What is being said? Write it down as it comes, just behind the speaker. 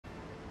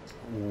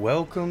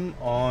Welcome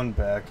on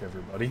back,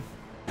 everybody.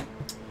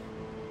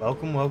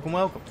 Welcome, welcome,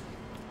 welcome.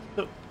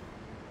 So,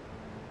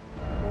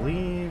 I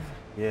believe,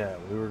 yeah,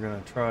 we were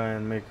gonna try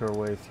and make our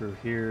way through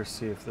here,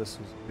 see if this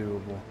was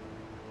doable.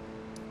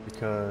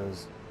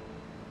 Because,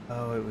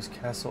 oh, it was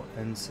Castle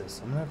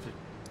Ensis. I'm gonna have to,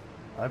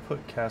 I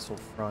put Castle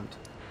Front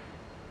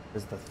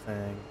as the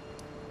thing.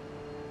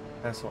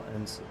 Castle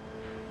Ensis.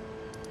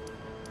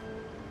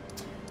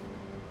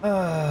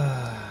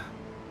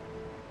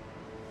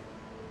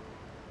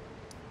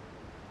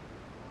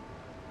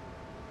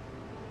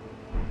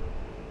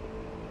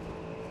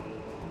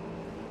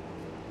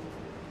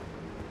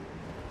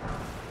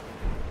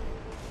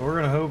 We're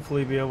gonna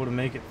hopefully be able to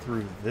make it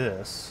through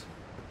this.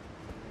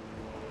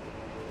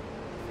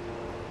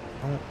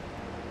 I don't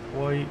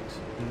quite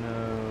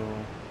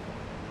know.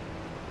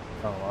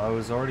 Oh, I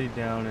was already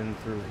down in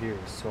through here,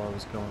 so I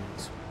was going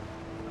this way.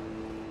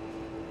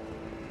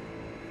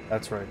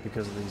 That's right,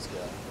 because of these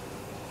guys.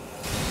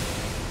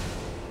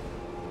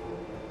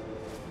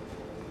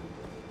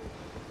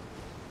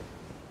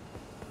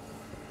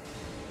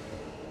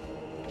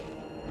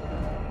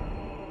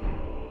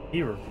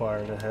 He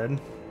required a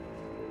head.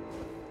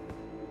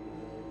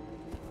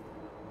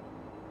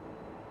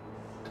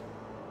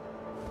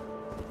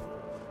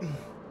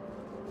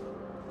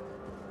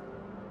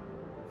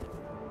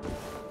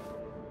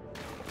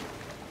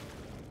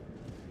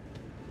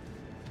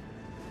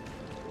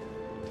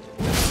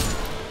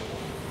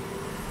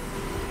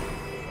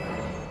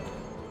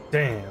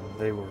 Damn,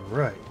 they were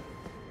right.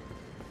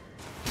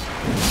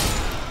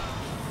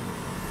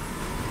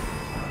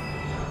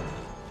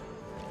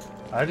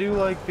 I do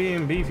like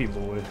being beefy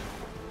boy.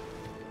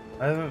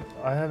 I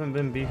haven't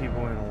been beefy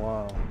boy in a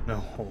while. No,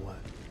 hold on.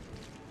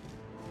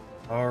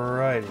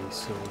 Alrighty,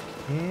 so we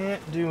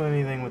can't do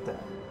anything with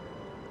that.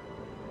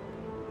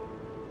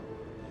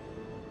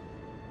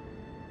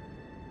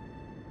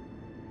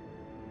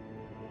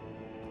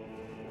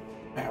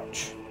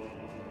 Ouch.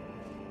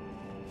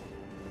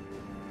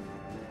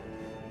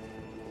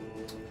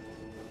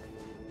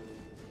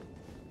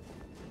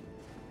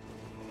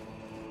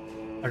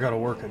 I gotta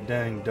work a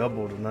dang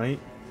double tonight.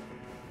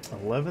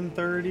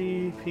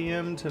 11:30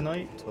 p.m.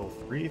 tonight till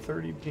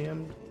 3:30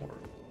 p.m. tomorrow.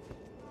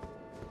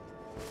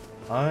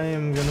 I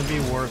am gonna be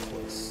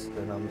worthless,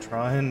 and I'm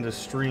trying to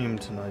stream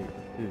tonight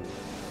too.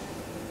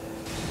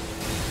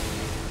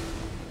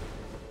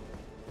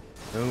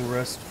 No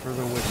rest for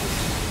the wicked.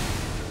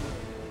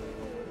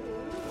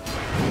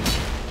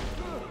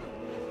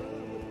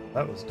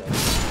 That was dumb.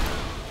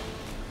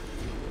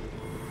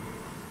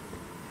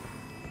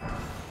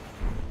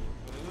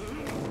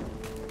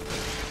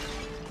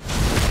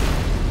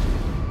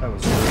 That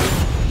was rude.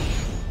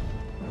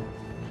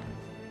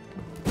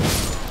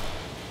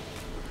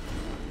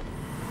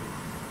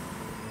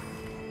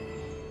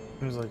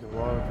 Seems like a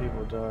lot of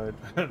people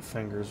died.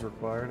 Fingers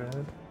required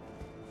ahead.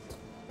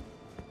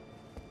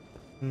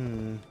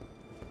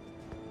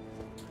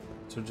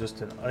 So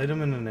just an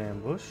item in an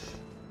ambush.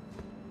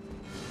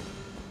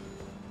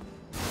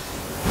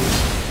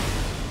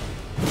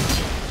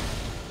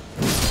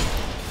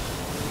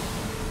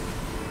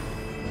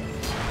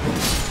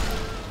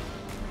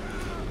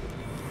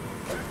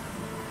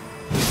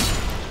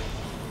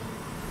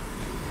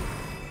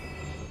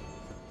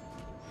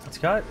 It's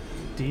got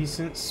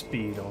decent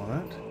speed on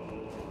it.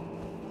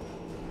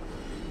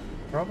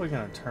 Probably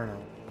gonna turn it.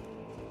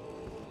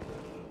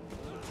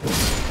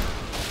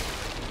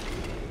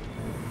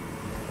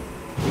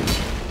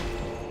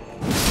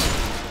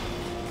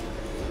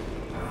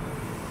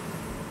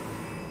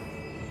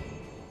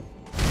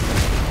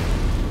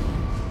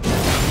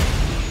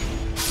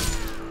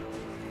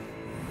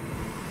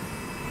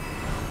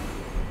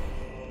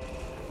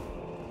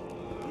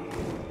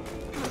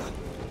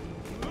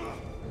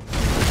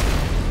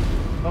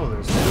 Oh,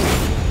 there's two.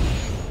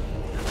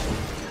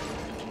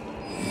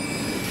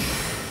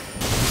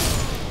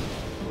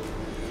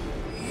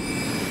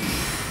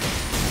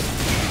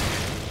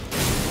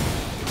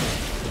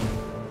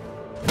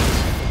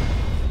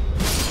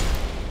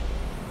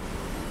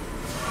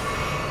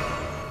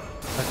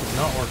 That did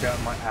not work out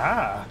in my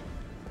eye.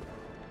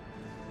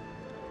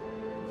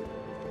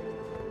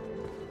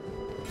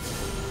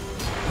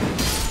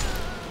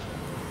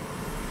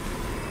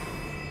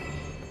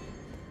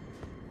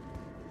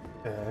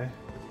 Okay.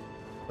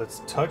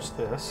 Let's touch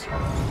this.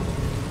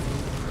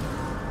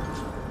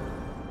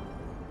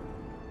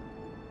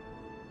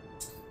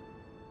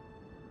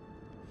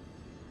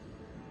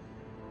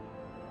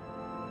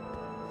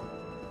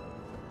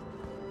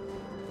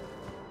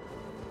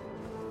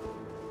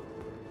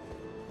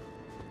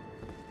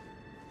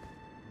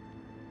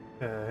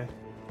 Okay.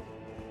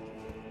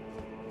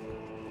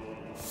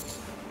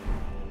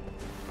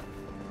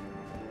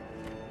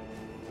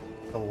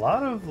 A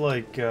lot of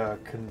like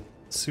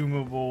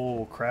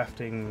consumable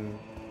crafting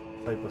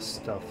type of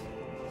stuff.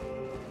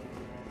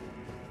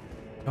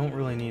 Don't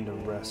really need to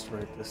rest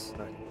right this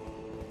second.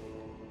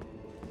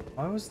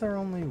 Why was there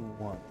only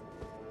one?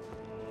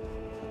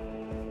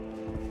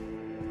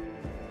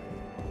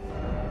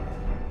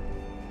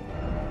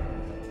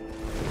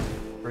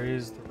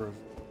 Raise the roof.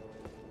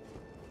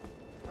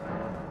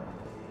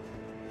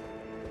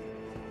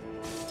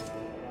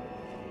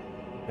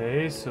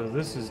 Okay, so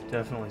this is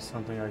definitely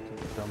something I can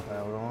jump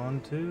out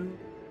onto.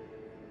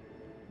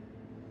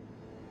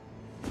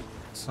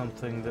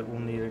 Something that will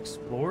need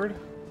explored.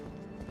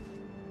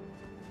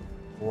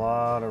 A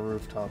lot of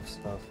rooftop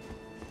stuff.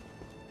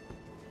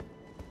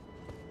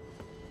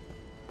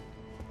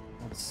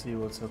 Let's see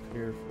what's up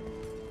here.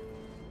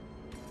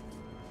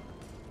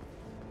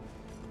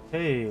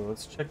 Hey,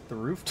 let's check the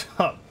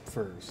rooftop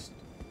first.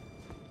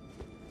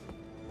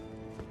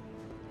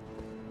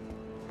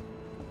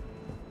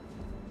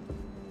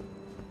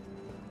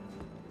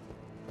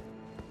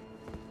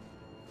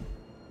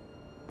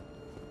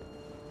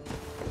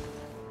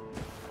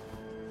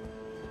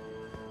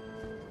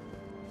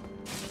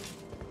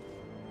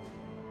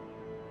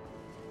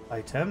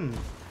 Item.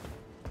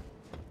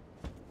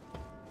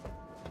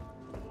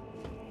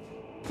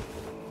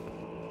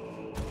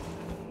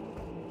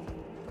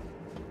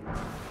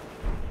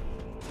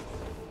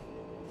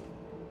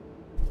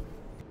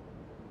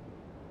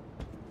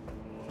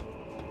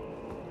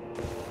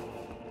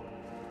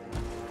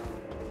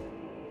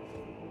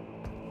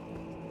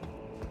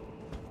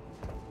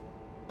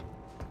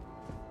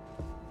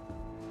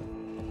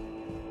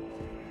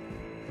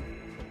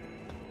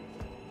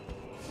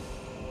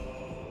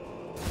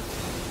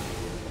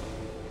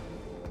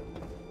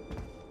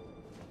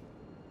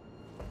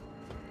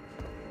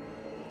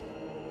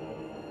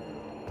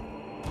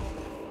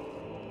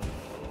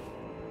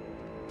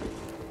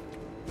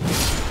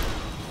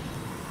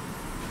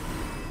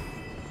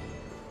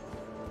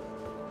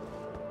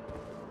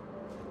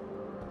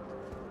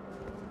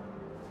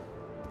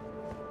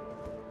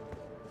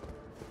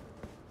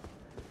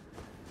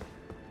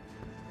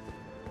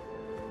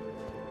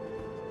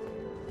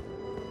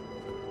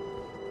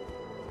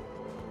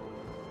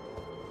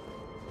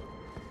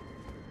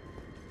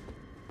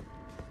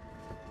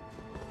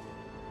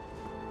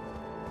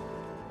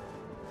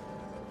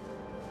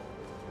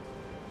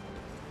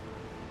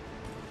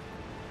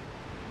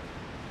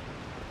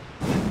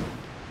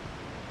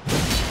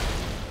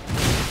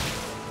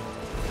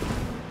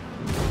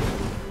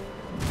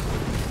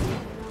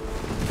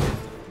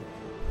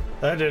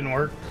 That didn't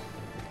work.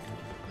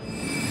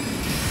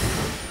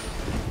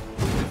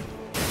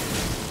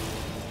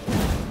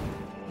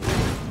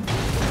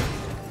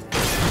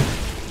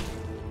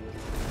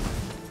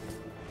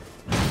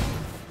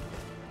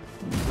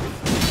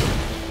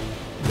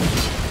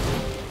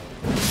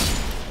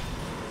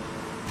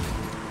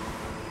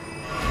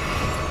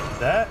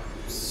 That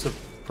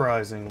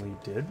surprisingly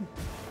did.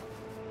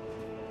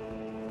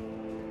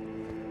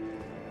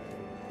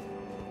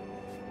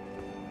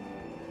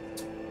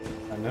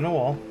 I'm in a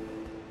wall.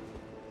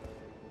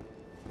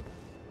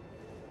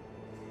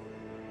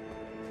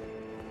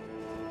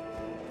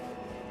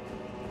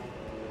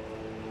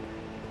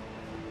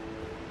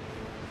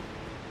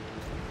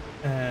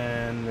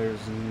 And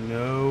there's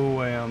no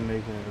way I'm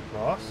making it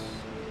across.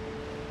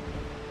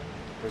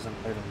 There's an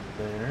item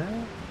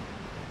there.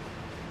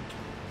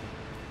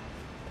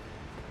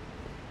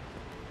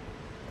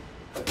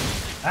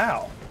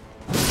 Ow!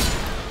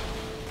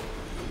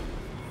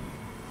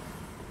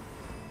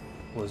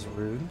 Was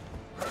rude.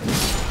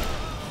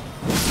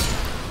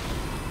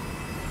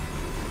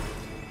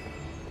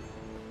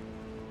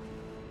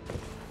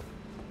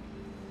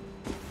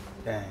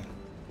 Dang.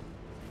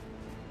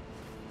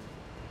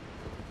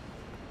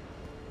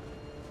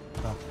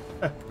 Oh.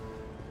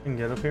 Can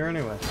get up here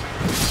anyway.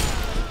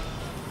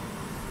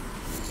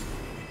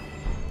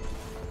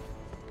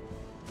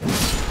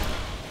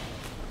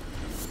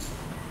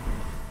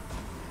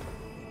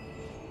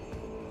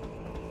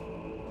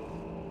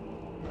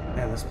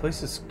 Man, this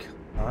place is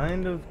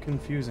kind of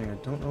confusing. I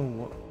don't know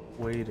what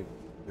way to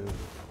go.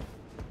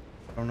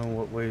 I don't know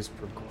what way is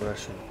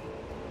progression.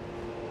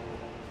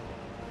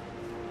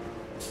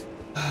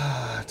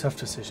 Tough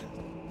decision.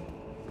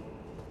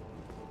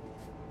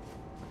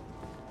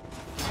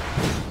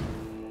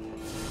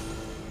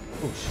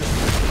 Oh shit.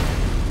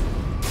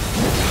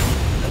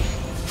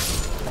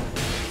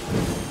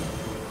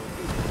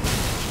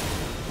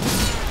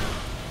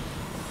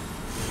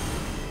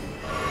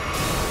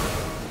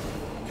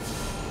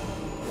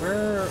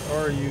 Where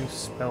are you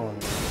spelling?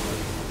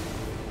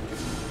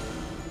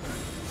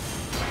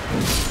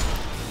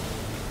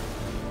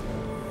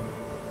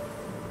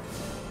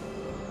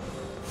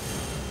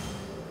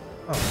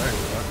 Oh, there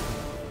you are.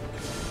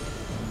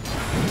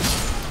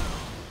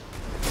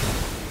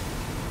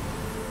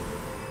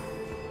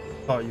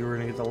 Thought you were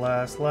gonna get the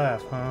last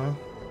laugh, huh?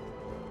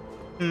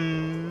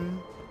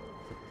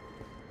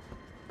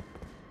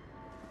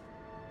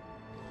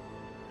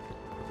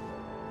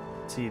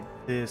 See,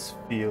 this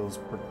feels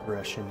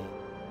progression-y.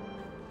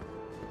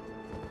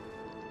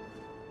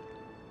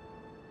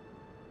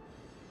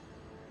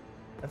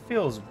 That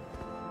feels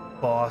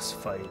boss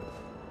fight.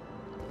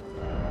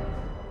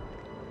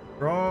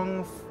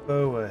 Strong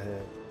foe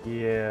ahead.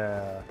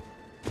 Yeah.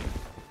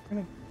 I'm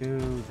gonna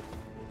do.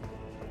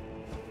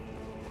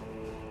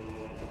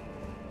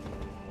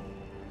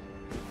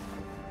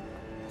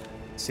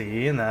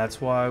 See, and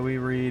that's why we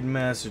read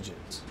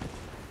messages.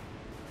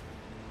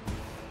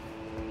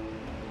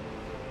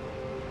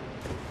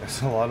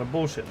 There's a lot of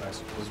bullshit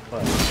messages,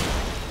 but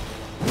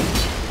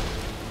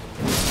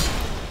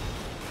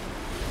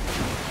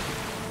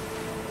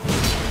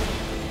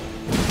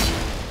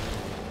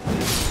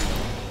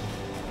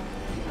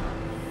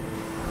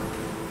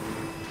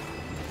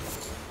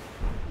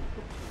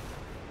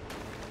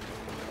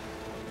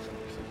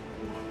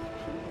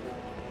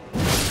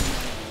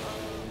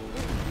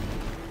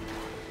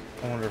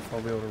I wonder if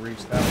I'll be able to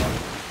reach that one.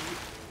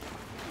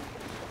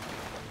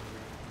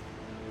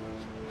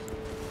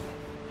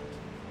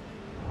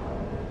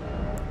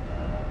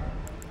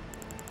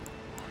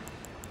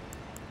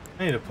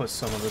 I need to put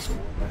some of this away.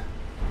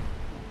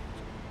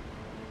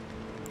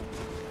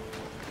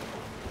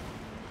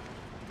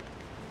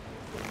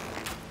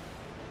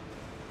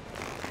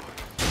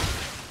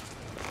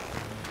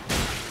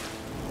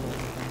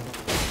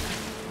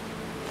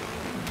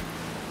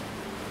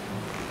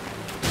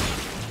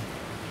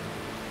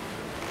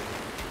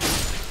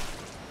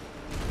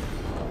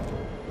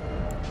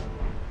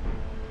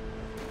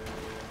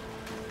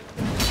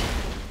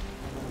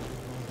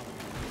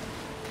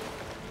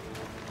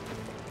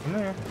 In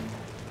there.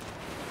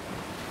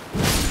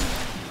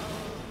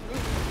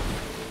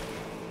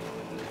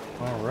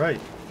 All right.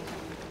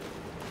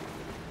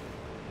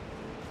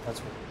 That's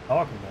what we're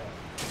talking about.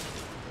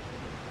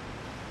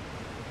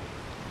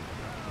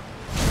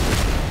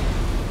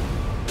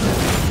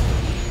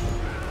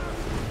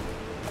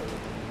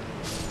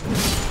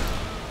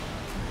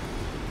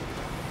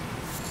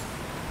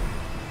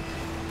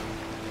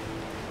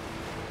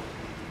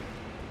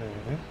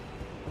 Okay.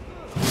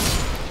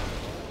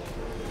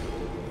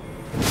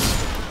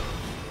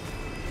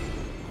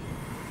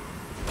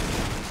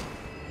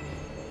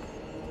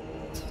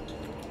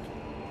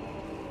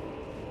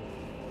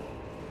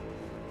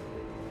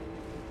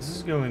 This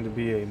is going to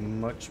be a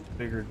much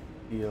bigger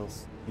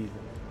DLC than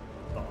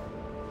I thought.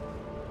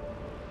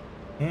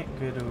 Can't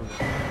get over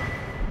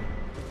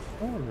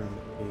storeroom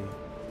key.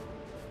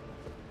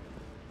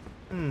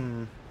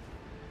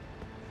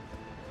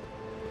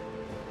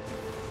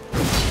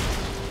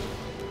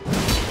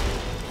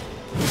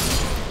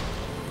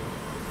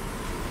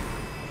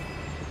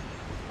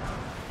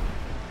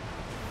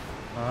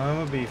 I'm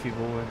a beefy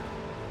boy.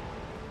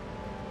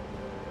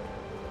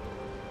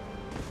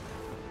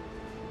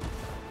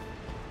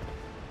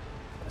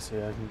 See,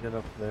 I can get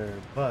up there,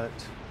 but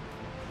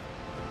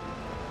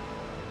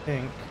I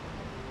think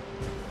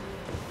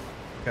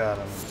God,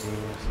 I'm a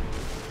genius.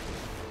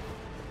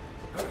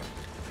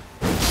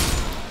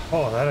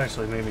 Oh, that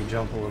actually made me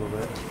jump a little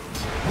bit.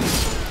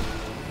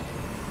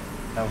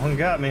 That one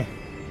got me.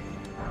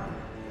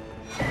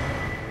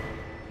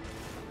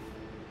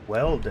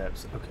 Well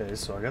depths. Okay,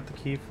 so I got the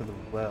key for the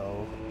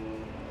well,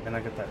 and I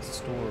got that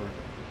store.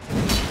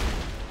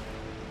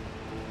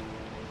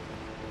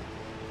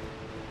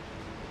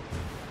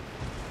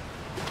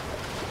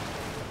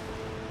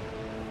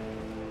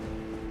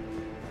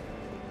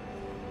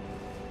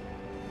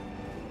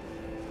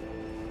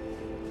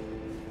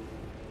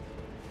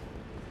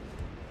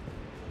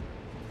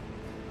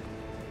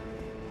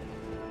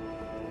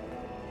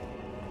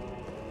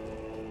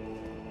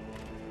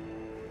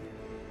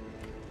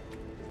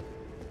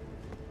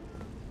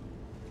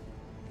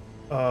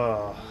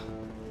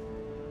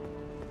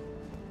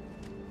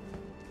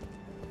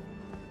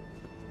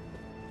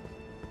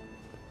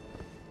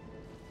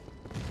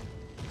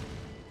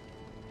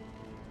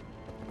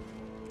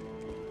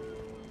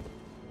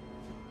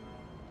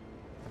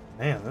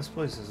 Man, this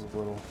place is a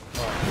little...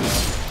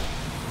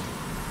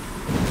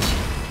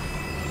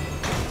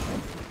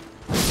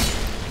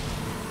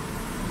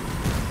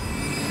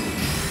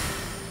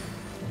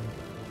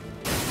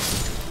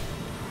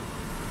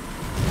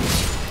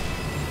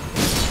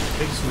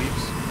 Big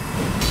sweeps.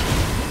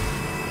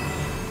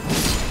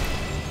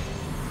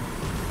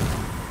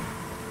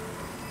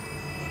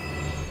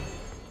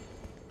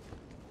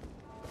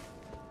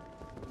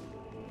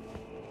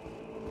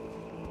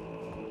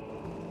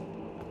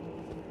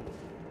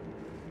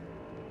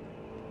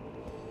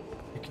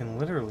 You can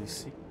literally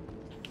see.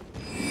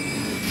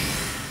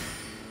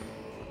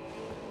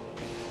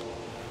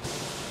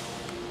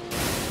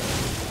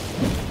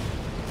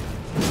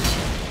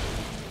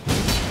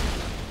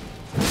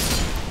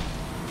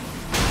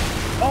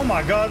 Oh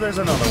my God, there's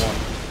another one.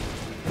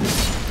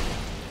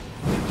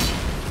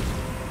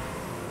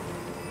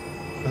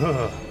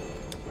 Ugh.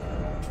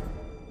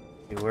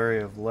 Be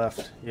wary of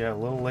left. Yeah, a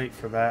little late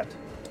for that.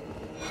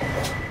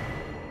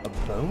 A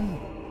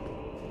bone?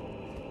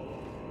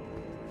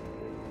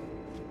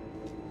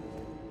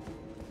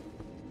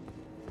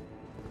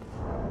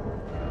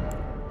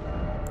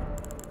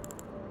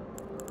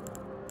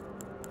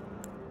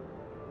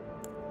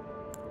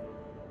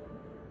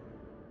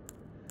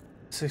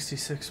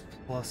 $66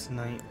 plus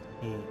 19.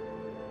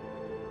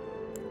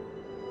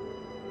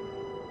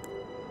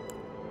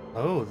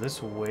 Oh,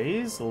 this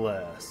weighs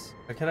less.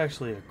 I could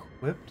actually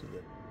equip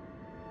it.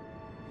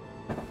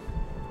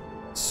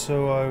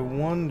 So I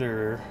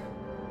wonder...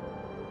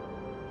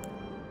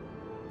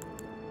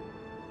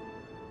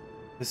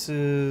 This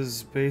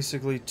is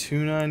basically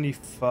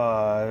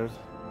 $295.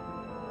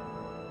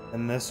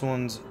 And this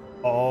one's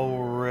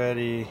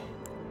already...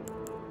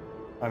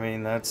 I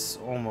mean, that's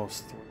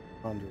almost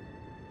 300.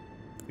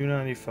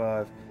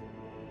 295.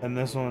 And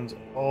this one's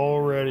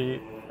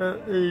already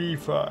at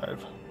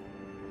 85.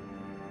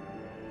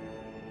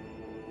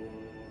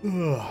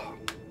 Ugh.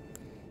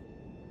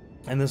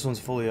 And this one's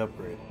fully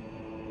upgraded.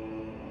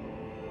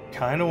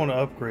 Kinda want to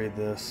upgrade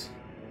this.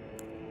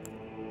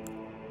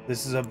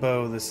 This is a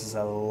bow, this is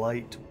a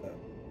light bow.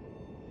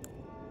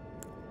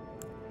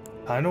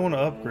 Kinda want to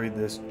upgrade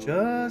this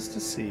just to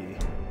see.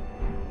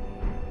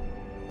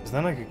 Because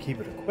then I could keep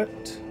it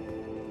equipped.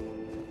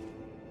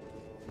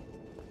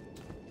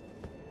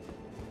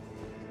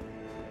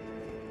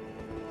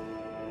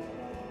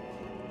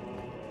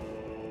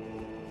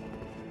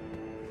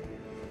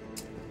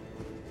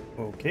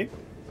 Okay.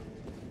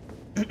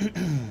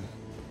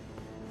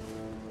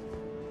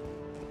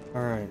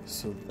 Alright,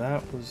 so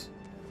that was...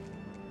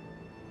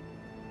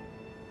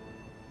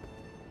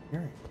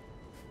 Here.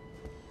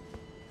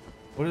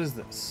 What is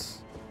this?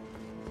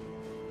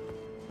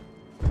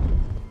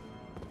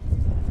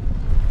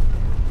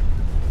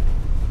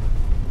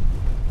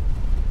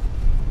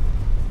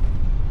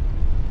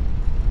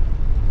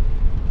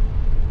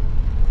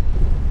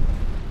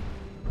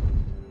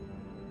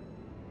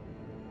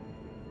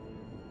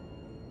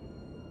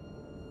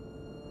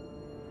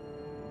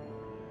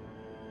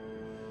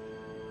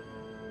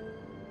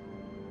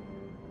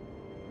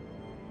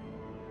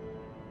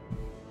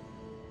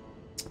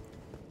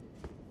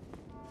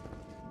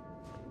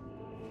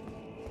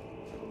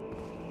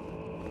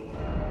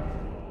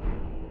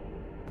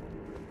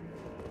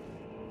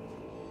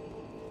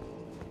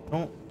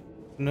 Don't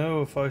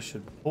know if I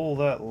should pull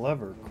that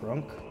lever,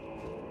 Crunk.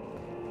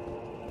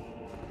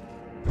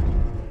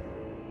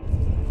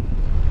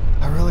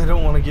 I really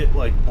don't want to get,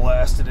 like,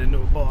 blasted into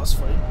a boss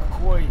fight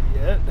quite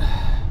yet.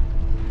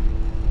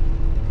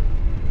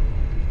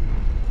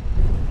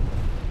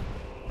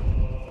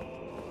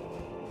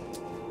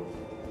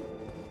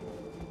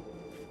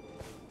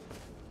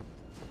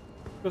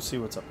 Go see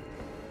what's up.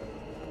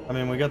 I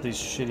mean, we got these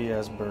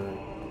shitty-ass birds.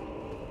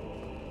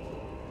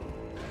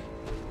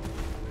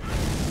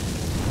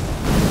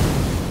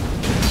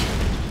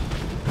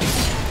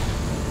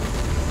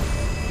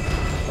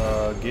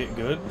 Get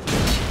good.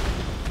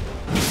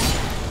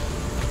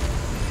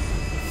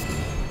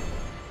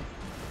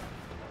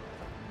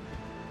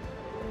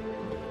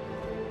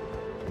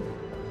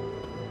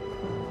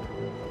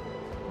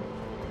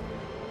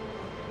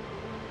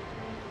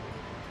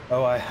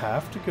 Oh, I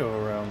have to go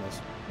around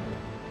this.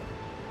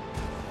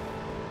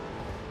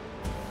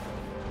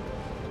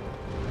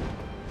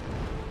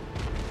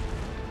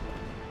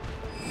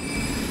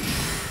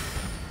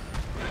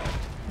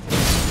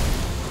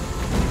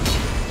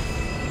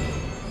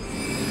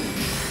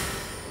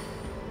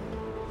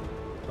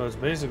 So it's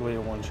basically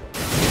a one-shot.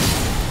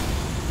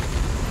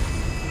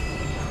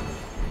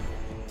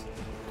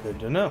 Good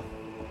to know.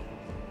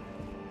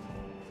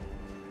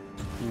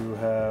 You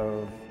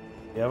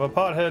have a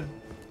pothead.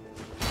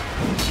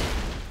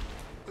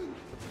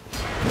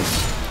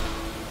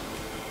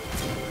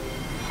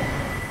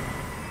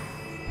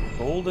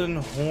 Golden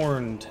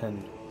horn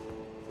tender.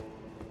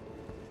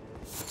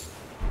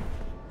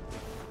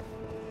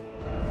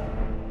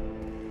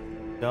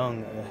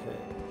 Dung ahead.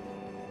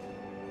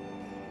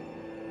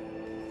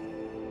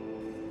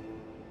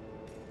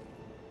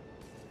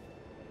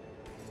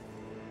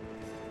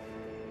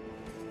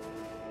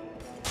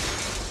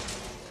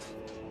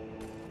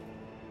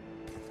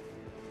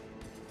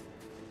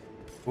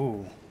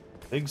 Ooh,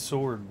 big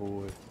sword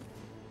boy.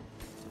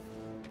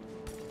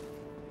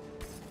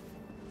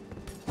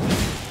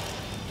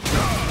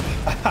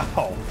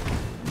 Ow!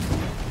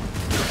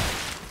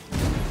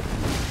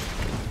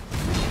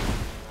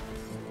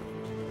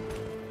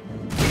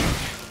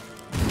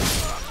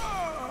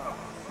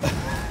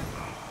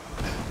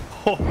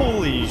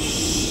 Holy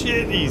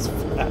shit, he's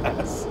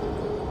fast.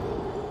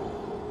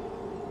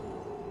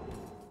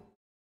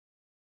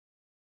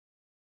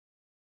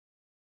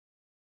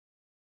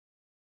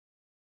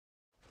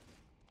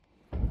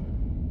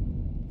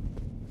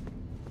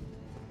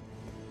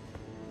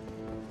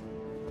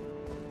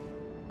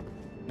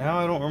 Now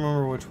I don't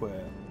remember which way.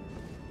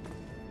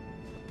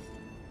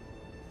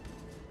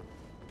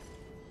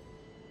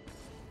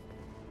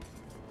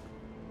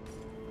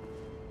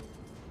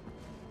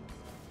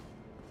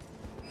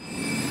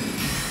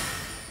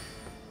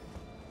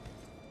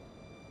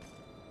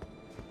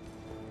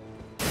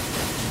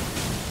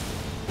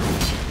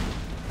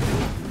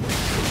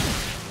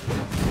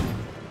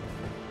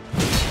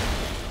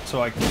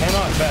 So I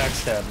cannot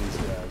backstab these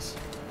guys.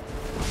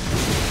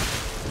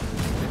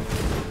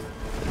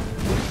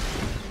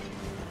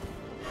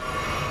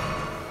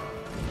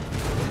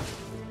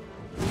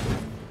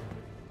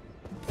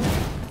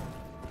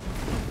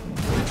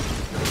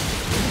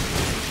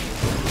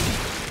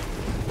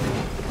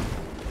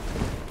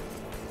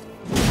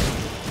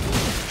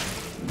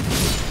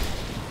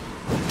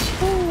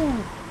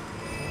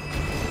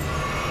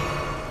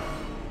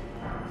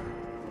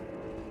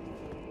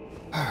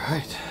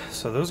 Alright,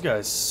 so those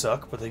guys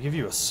suck, but they give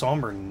you a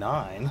somber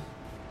 9.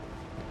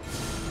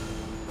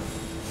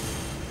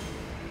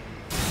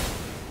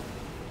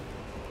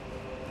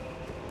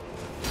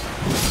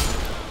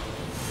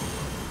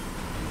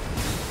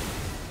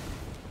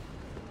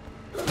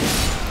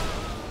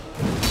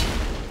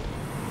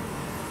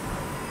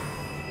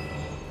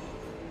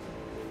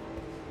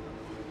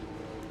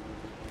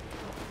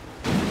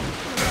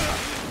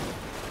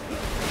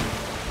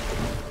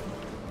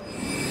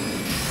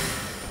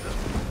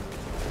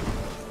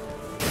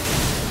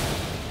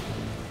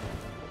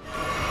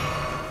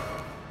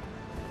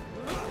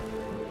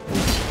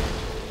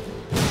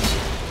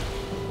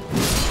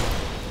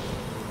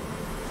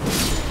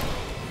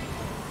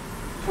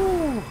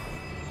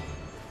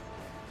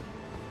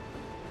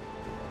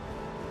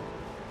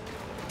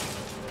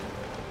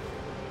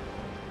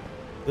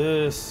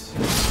 This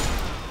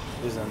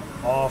is an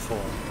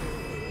awful,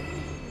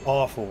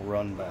 awful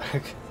run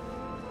back.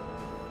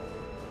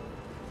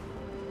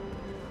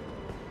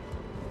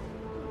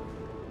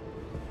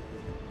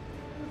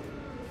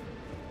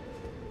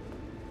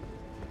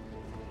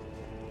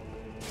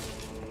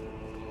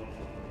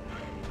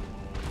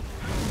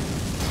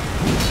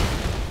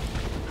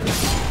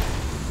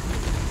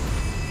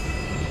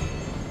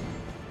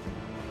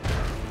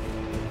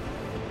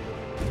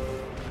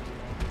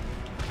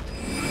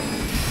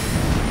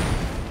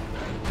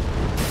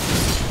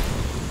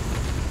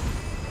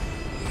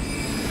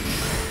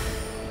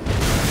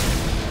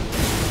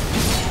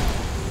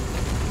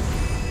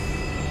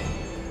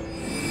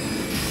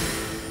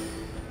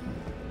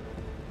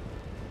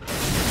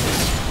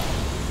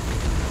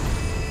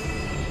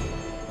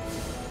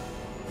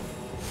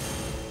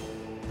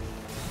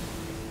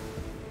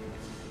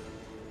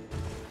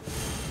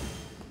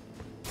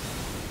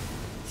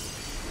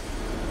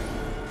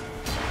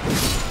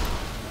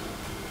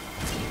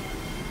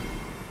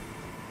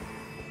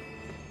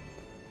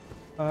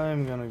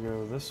 I'm gonna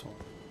go this one.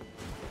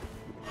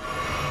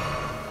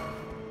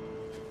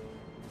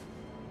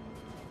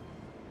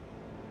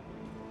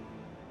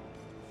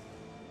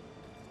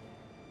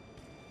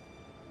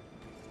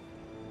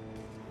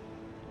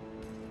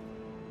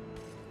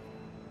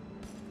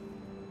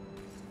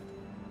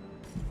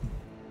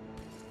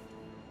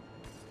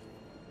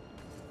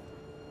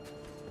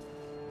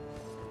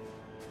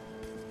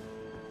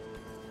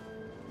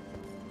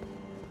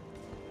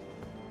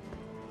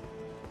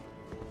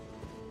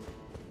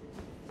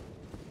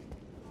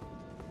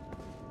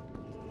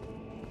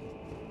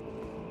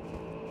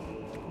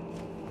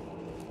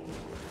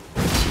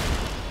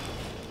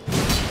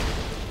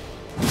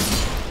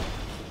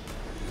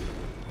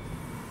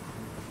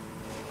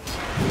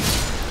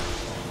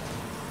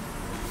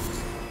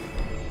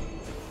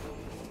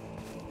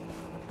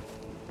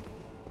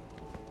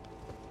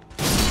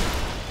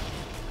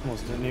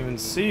 Almost didn't even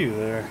see you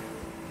there.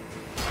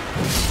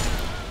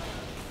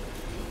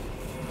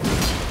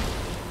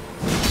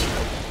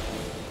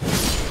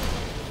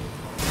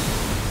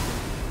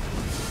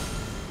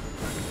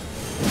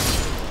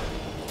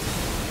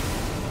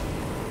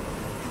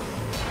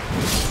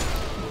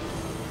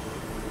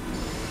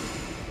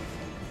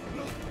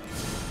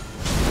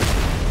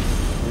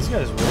 These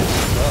guys really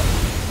up.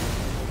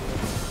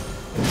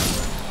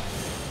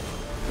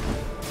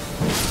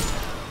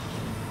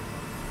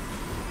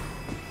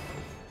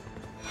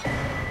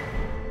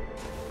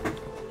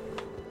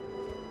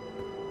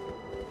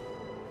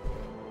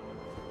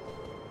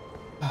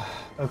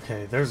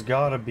 Okay, there's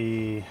gotta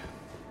be... Is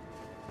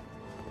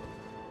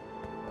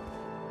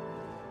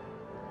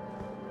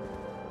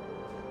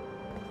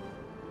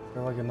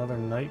there like another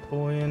night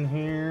boy in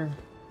here?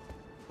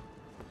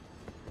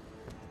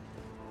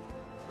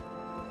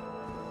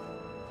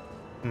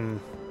 Hmm.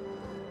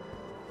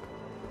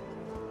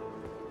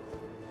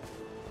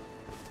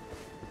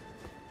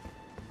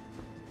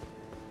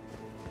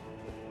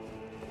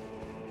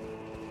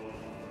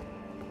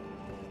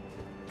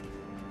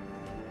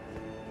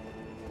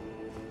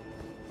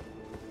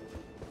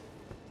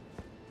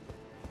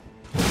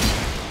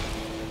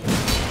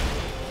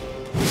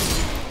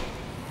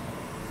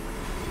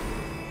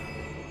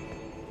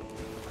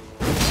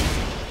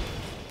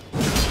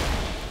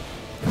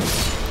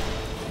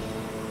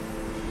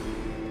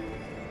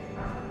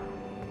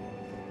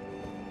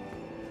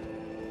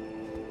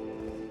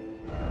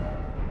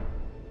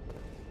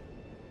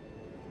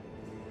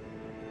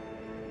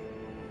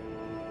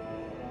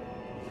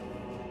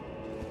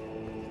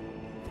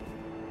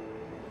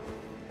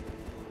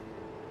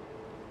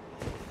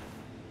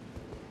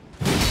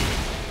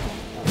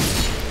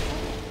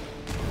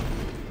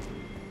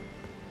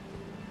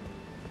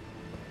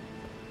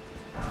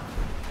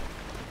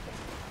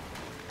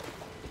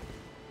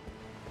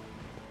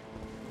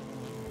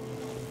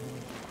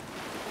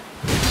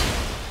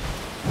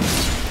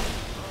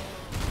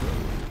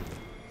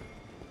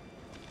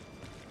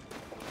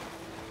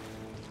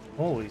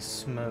 Holy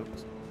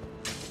smokes.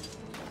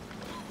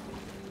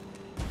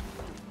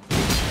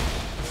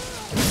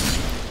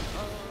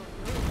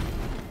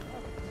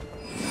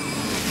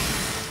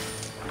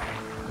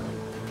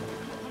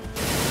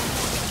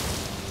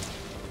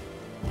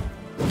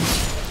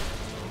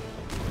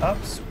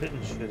 Stop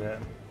spitting shit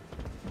at me.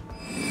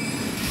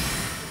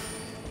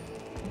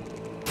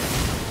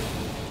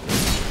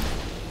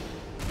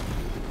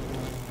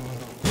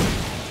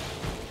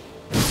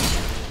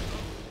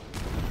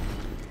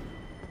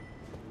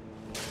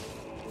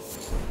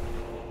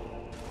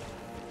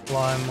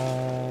 Fly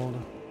mold.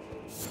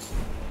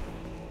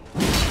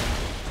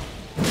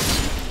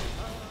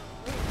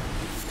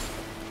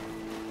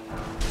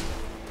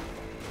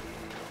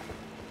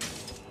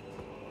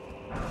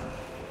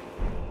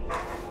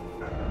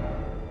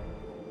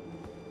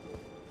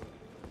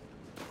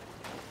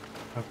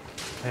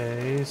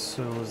 Okay,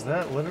 so is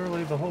that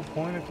literally the whole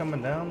point of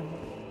coming down?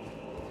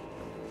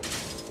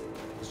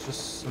 It's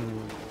just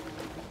some...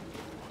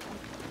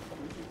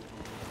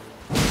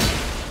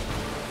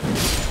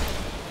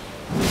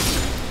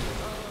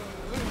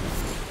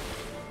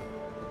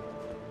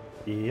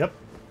 Yep,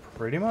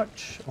 pretty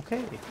much.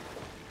 Okay.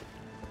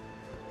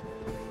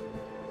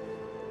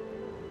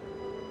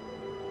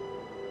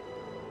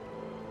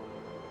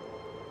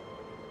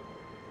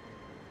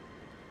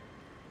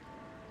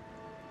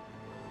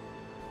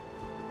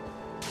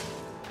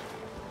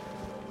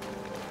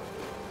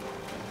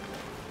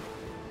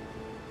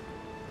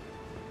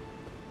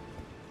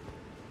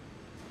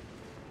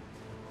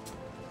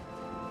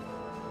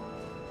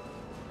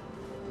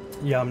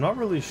 Yeah, I'm not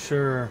really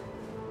sure.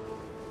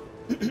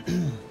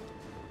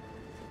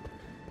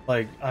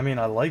 Like, I mean,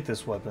 I like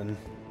this weapon.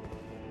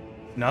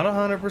 Not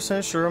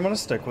 100% sure I'm gonna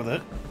stick with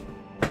it.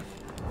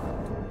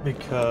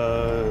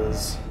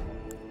 Because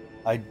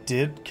I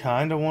did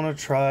kind of want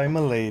to try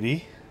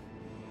Milady.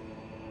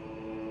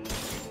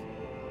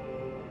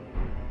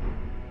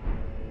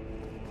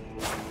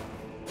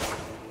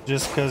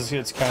 Just because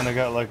it's kind of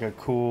got like a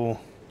cool...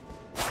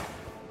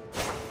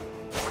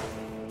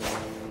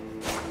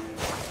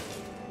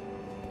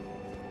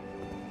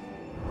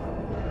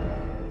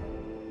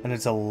 And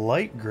it's a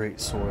light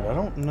greatsword. I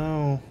don't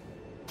know.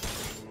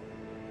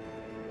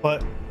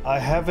 But I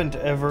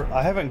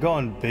haven't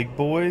gone big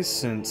boy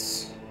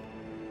since...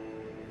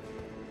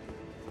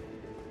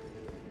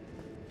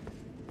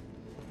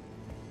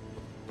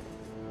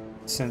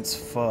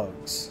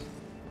 Fugs.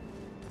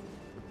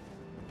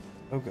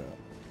 Oh god.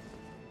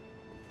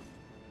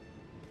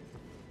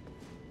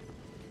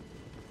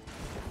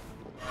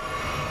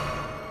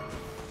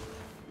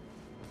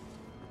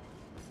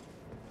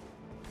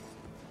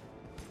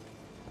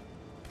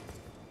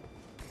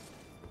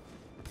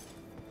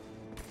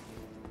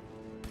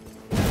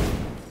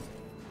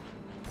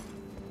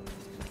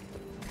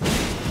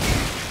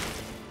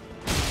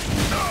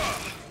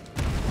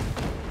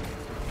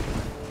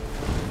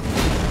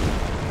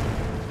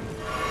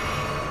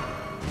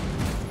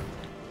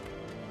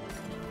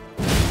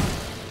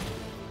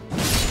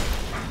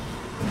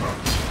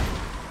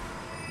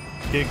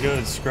 Get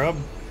good, scrub.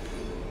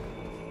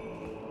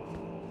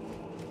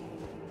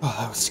 Oh,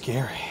 that was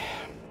scary.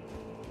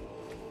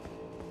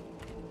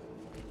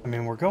 I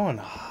mean, we're going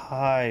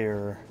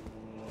higher.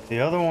 The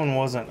other one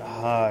wasn't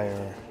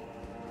higher.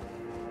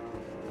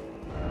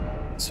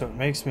 So it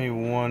makes me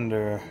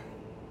wonder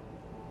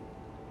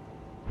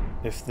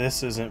if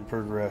this isn't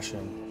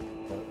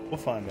progression. But we'll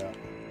find out.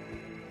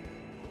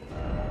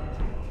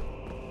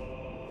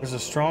 There's a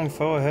strong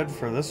foe ahead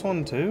for this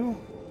one too?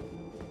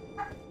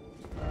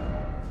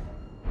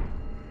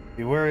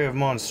 Be wary of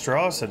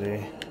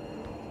monstrosity.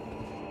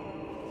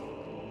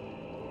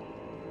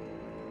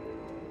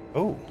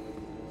 Oh.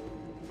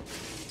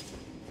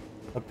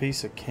 A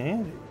piece of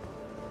candy.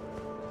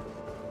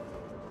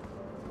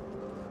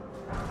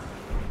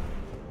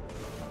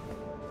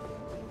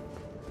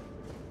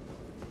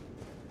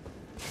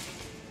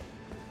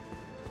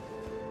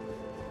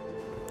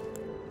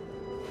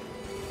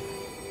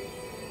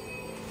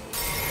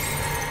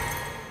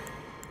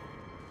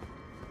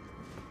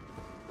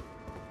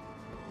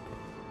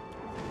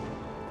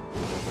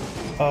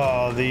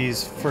 Oh,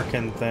 these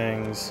frickin'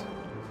 things.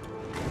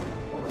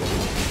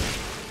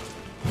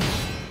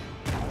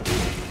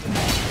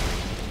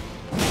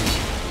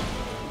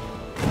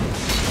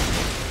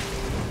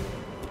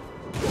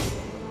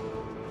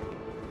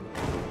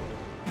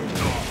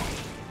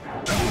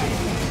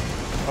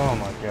 Oh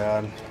my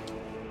god.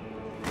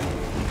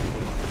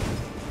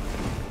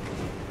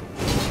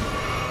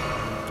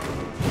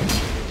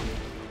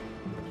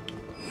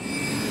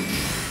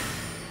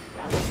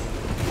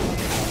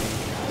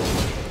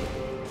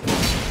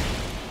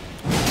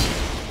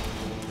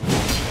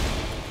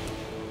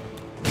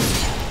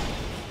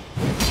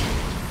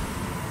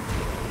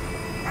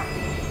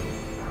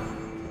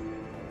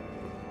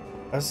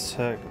 Let's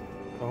check.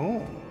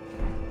 Oh.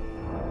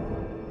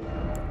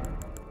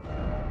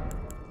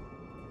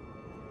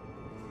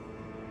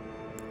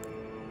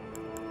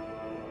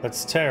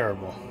 That's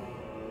terrible.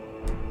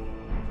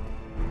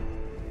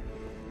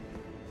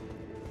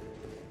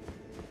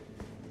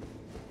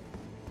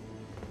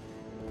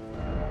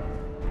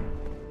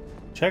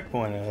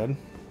 Checkpoint ahead.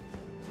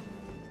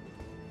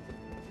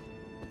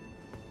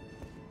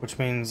 Which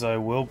means I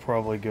will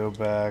probably go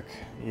back.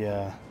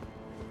 Yeah.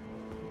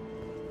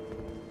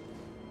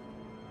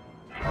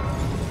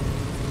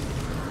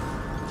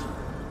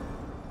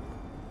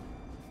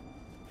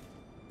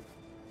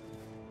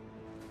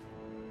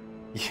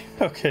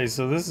 Okay,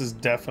 so this is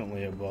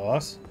definitely a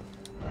boss.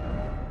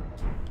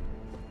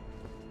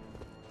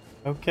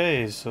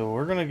 Okay, so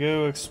we're gonna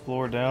go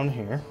explore down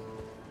here.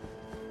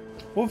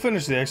 We'll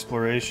finish the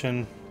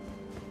exploration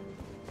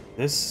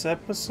this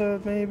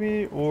episode,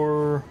 maybe?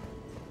 Or...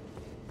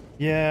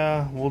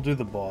 yeah, we'll do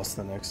the boss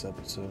the next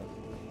episode.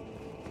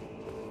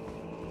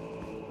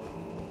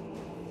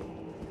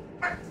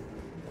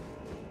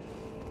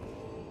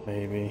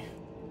 Maybe.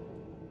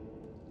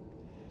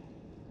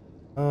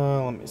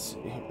 Let me see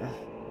here.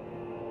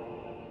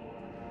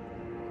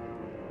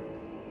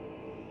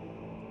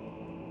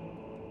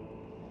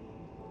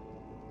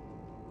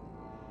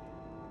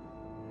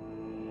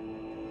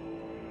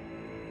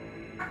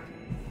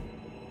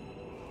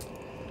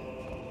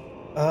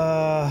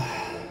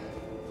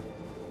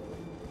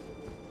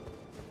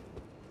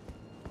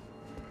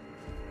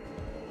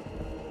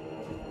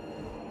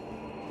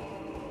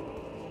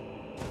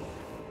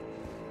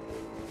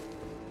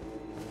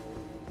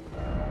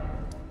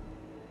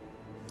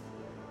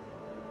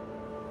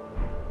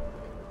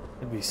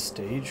 Could be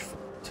stage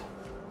fright.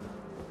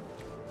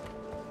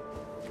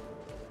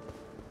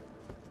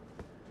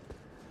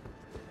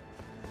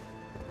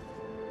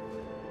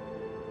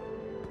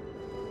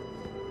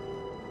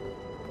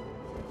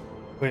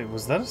 Wait,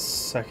 was that a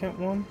second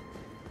one?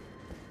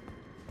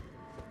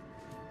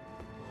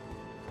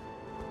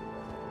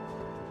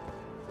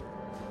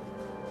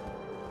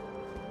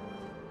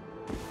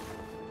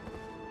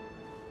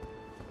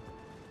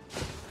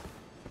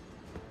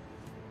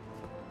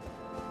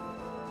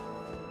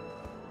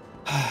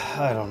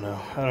 I don't know.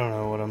 I don't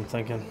know what I'm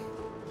thinking.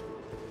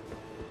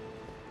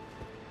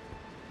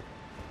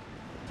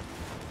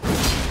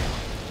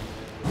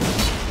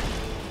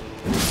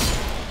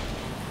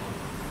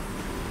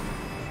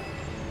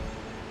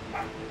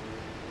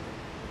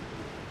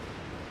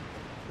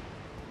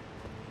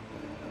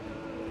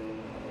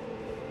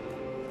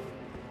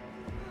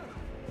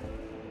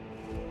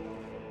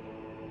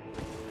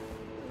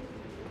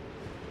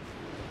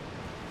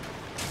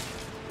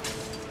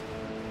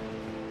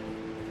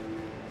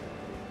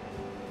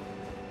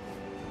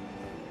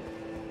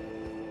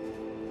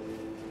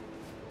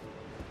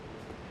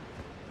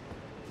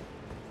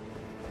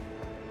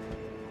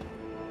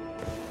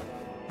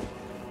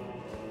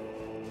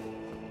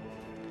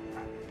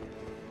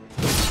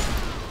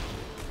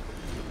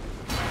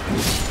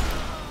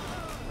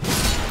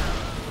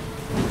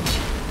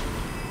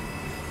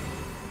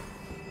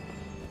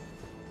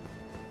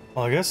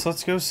 Well, I guess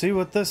let's go see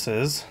what this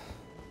is.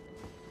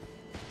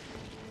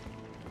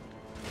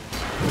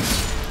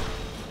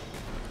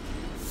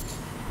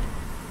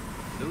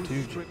 Those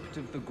stripped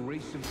of the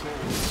grace of God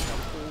shall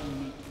all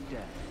meet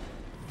death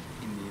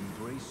in the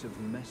embrace of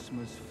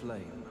Mesmer's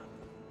flame.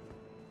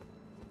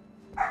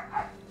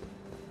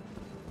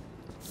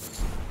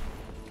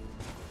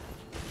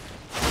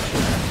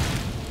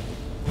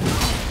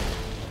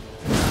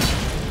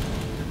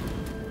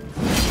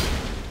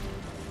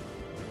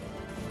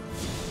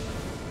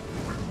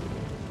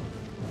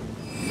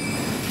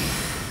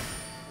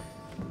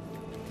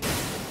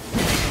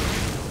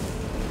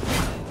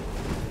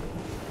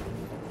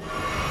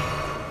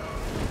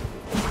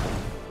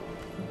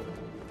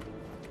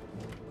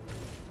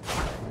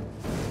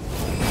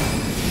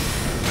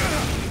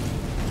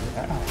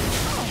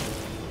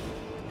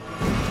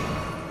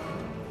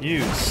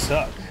 You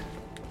suck.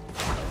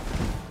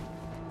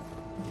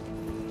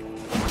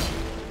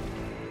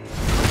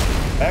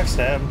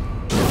 Backstab.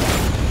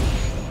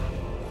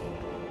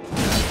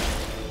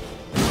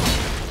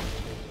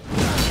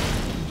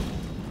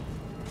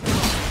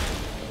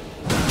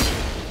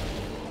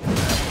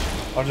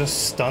 I'll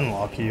just stun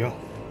lock you.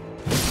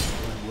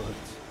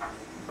 Words,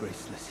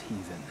 graceless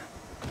heathen,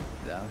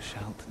 thou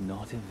shalt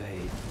not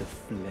evade the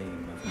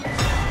flame of Mesmer.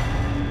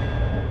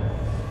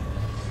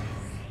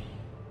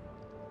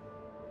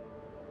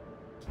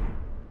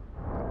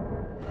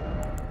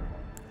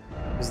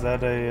 Is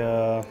that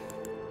a,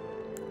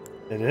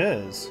 it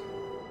is.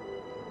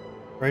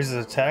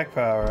 Raises attack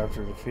power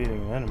after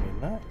defeating an enemy.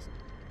 Nice.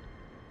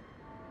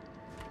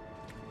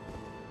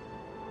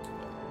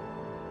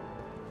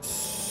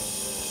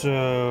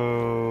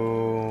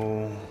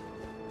 So...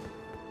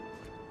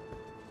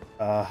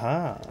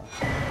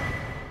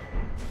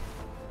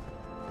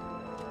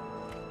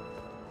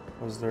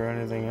 Was there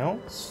anything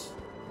else?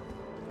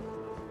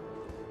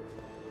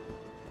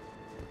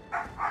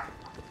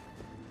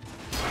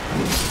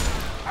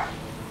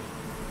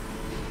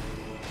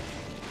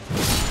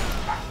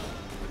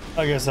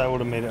 I guess that would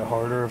have made it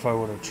harder if I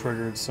would have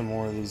triggered some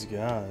more of these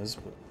guys,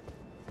 but...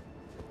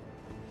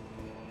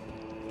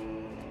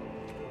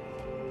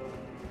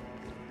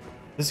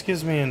 This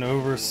gives me an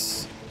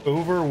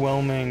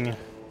overwhelming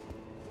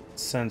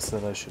sense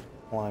that I should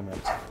climb it.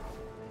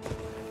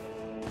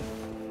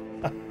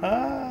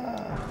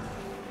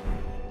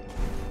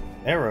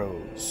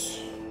 Arrows.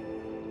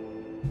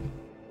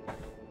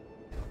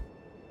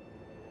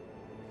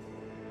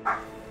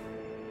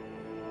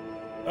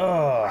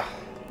 Ugh.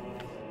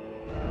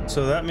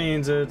 So that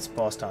means it's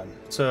boss time.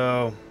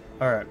 So,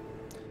 alright.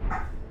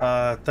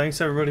 Thanks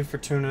everybody for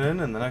tuning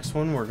in. In the next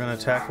one, we're going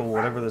to tackle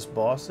whatever this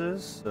boss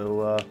is.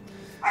 So,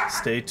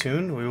 stay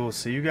tuned. We will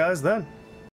see you guys then.